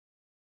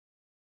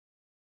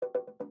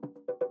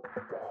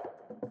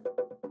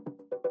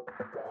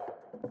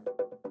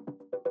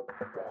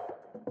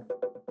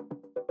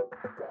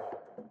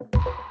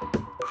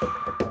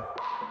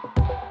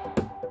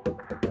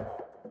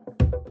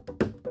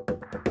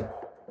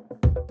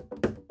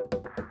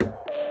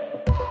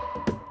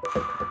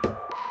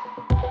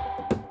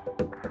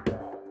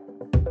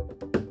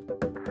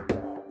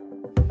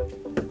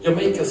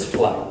Jamaica's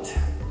flag.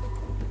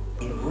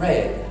 In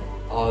red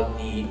are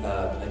the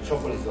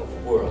metropolis of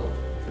the world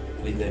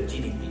with the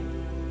GDP,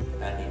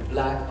 and in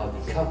black are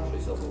the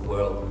countries of the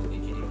world with the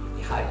GDP,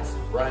 the highest,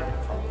 right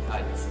from the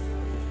highest.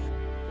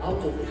 Out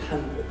of the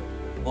 100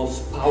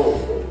 most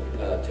powerful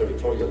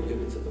territorial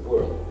units of the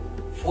world,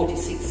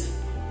 46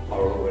 are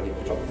already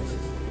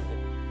metropolises.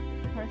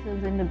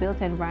 Persons in the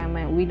built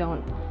environment, we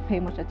don't pay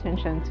much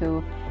attention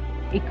to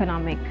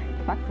economic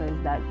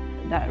factors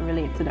that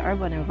relate to the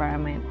urban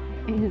environment.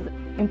 His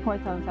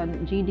importance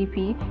on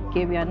GDP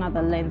gave you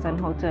another lens on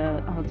how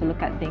to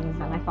look at things,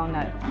 and I found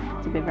that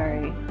to be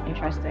very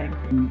interesting.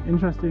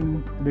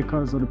 Interesting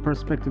because of the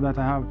perspective that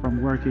I have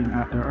from working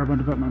at the Urban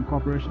Development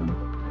Corporation,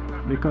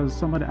 because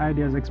some of the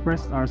ideas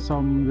expressed are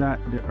some that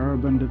the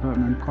Urban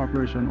Development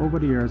Corporation over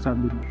the years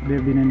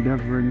they've been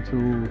endeavoring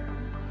to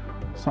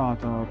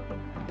sort of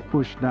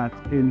push that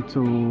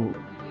into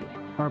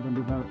urban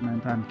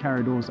development and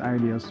carry those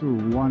ideas through.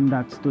 One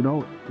that stood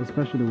out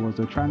especially was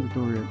the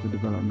transit-oriented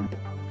development.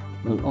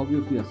 Well,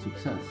 obviously a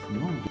success,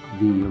 no?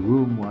 The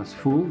room was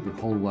full, the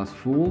hall was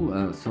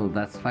full, so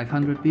that's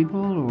 500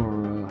 people,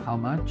 or how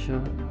much?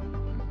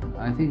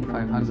 I think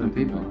 500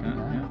 people. Like that,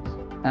 yeah. yes.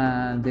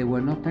 And they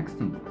were not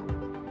texting.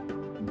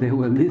 They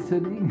were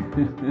listening.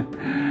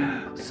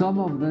 Some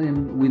of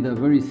them with a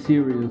very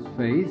serious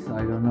face.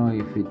 I don't know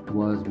if it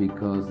was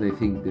because they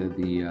think that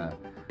the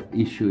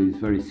issue is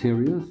very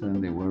serious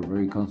and they were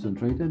very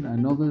concentrated,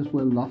 and others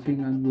were laughing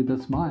and with a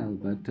smile,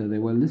 but they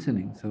were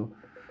listening. So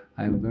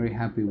I'm very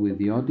happy with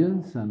the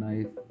audience, and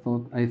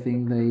I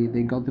think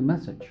they got the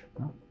message.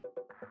 No?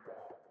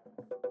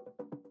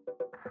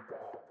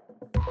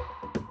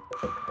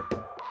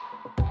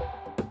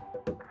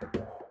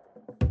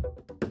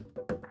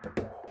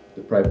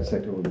 The private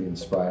sector will be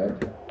inspired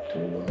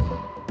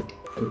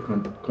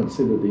to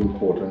consider the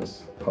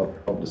importance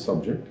of the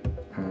subject,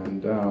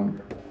 and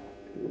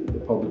the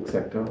public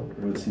sector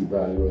will see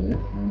value in it,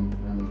 and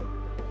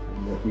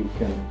that we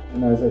can.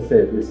 And as I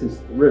said, this is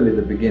really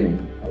the beginning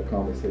of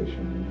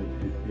conversation.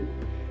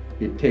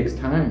 It takes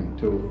time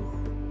to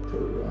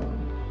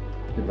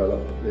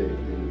develop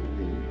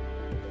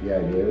the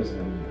ideas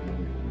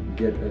and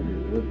get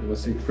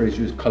what's the phrase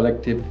used,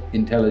 collective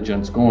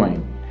intelligence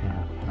going.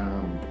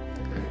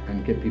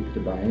 And get people to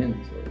buy in.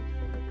 So.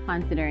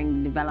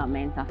 Considering the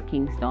development of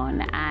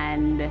Kingston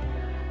and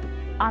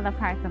other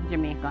parts of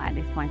Jamaica at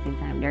this point in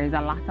time, there is a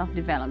lot of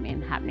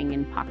development happening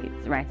in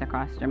pockets right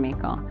across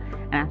Jamaica,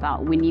 and I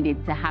thought we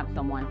needed to have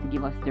someone to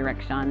give us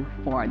direction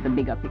for the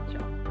bigger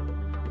picture.